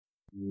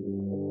Red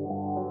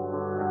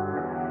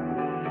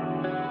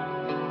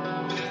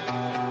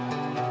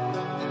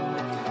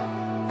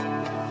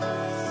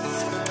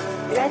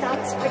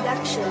Ops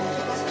Production.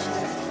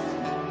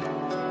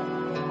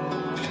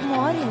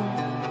 Morning.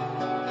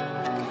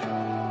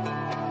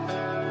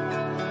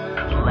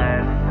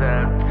 Last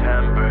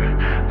September,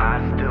 I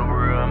still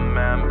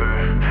remember.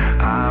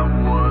 I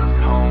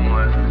was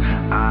homeless,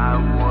 I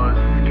was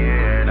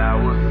scared, I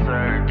was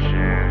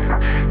searching.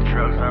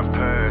 Drugs on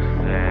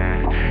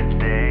person,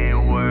 they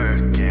ain't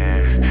working.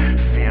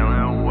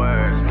 Feeling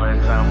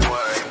worthless, I'm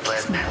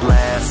worthless.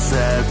 Last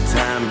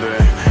September,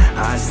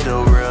 I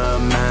still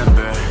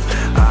remember.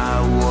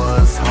 I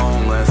was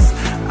homeless,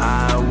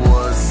 I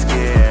was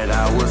scared,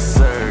 I was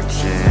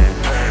searching.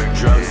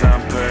 Drugs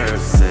on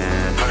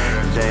person,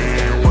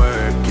 they ain't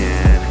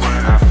working.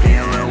 I'm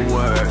feeling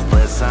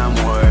worthless, I'm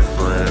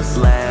worthless.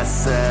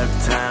 Last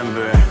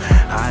September,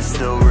 I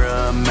still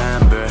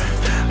remember.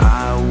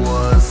 I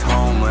was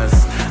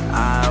homeless,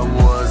 I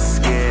was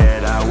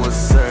scared, I was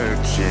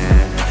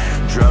searching.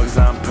 Drugs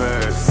on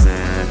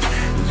person,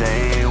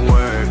 they ain't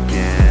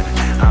working.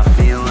 I'm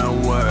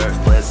feeling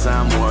worthless,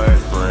 I'm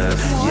worthless.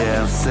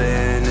 Yeah, I'm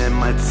sitting in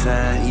my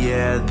tent,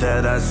 yeah,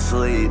 that I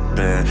sleep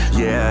in.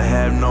 Yeah, I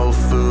have no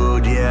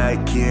food, yeah, I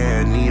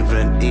can't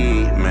even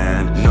eat,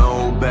 man.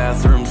 No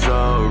bathrooms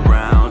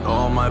around,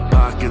 all my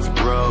pockets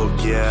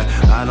broke, yeah.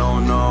 I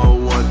don't know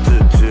what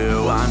to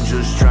do, I'm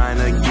just trying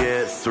to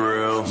get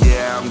through.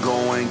 Yeah, I'm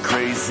going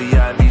crazy,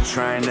 I be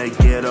trying to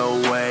get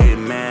away,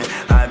 man.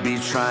 I be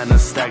trying to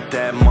stack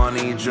that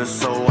money just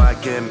so I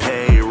can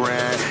pay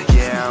rent.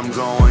 Yeah, I'm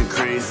going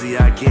crazy,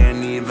 I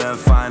can't even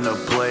find a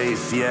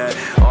place yet.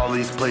 All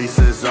these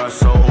places are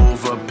so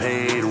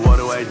overpaid, what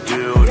do I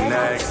do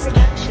next?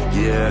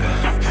 Yeah,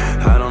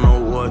 I don't know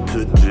what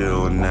to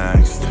do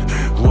next.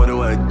 What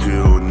do I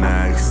do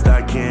next?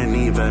 I can't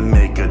even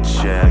make a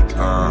check,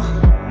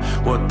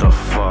 what the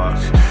fuck?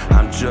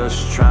 I'm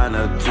just trying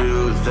to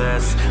do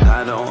this,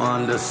 I don't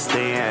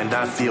understand,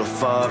 I feel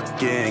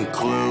fucking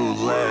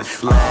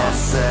clueless.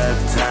 Last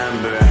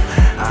September,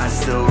 I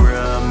still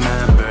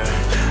remember.